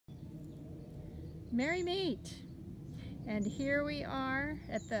Merry meet! And here we are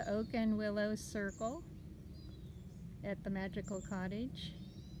at the Oak and Willow Circle at the Magical Cottage.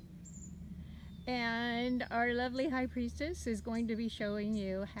 And our lovely High Priestess is going to be showing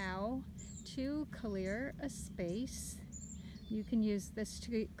you how to clear a space. You can use this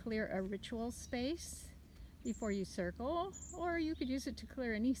to clear a ritual space before you circle, or you could use it to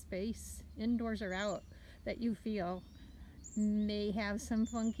clear any space, indoors or out, that you feel may have some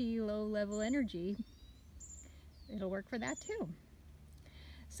funky low-level energy. It'll work for that too.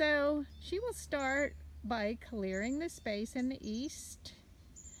 So she will start by clearing the space in the east,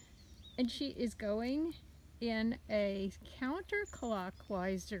 and she is going in a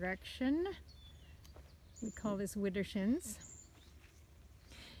counterclockwise direction. We call this widdershins.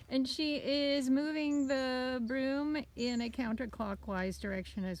 And she is moving the broom in a counterclockwise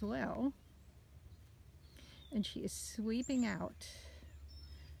direction as well. And she is sweeping out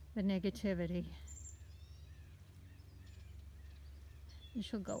the negativity. And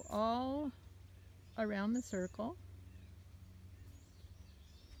she'll go all around the circle.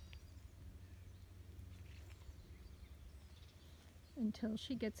 Until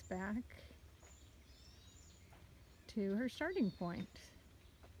she gets back to her starting point.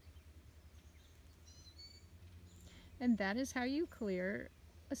 And that is how you clear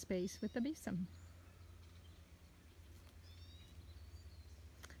a space with the besom.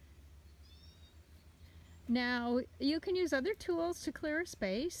 Now, you can use other tools to clear a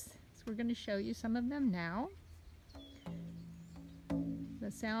space. So we're going to show you some of them now.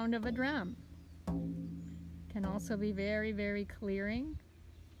 The sound of a drum can also be very, very clearing.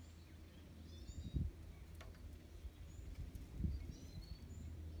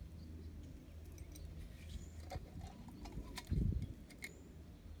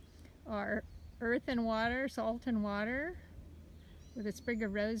 Or earth and water, salt and water with a sprig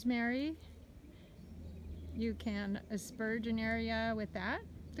of rosemary. You can asperge an area with that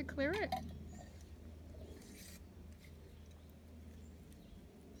to clear it.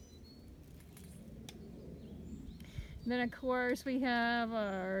 Then of course we have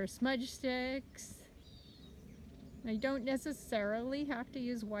our smudge sticks. Now you don't necessarily have to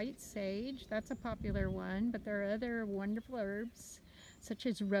use white sage, that's a popular one, but there are other wonderful herbs such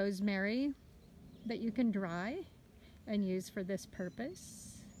as rosemary that you can dry and use for this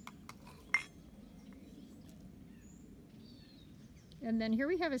purpose. And then here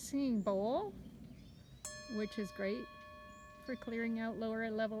we have a singing bowl, which is great for clearing out lower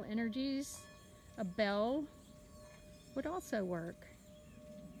level energies. A bell would also work.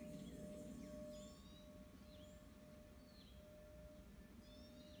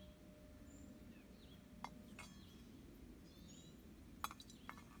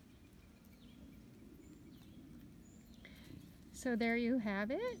 So there you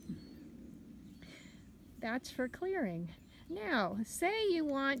have it. That's for clearing. Now, say you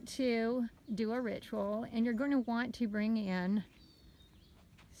want to do a ritual and you're going to want to bring in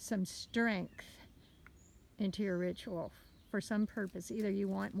some strength into your ritual for some purpose. Either you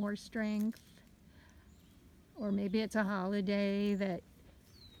want more strength, or maybe it's a holiday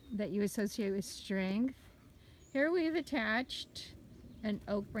that you associate with strength. Here we've attached an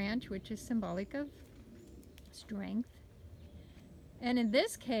oak branch, which is symbolic of strength. And in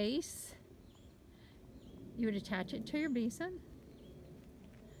this case, you would attach it to your besom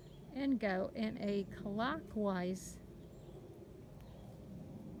and go in a clockwise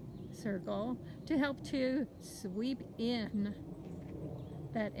circle to help to sweep in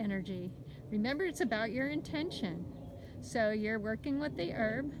that energy. Remember, it's about your intention. So you're working with the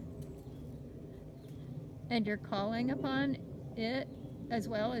herb and you're calling upon it, as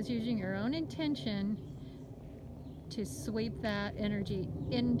well as using your own intention to sweep that energy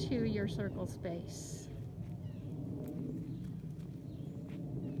into your circle space.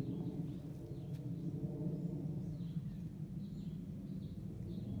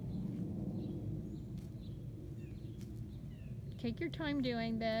 Take your time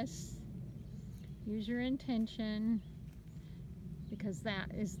doing this. Use your intention, because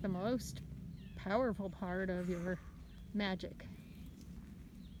that is the most powerful part of your magic.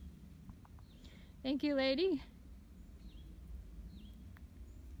 Thank you, lady.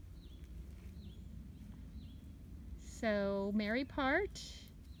 So, merry part,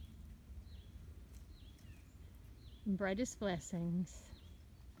 and brightest blessings.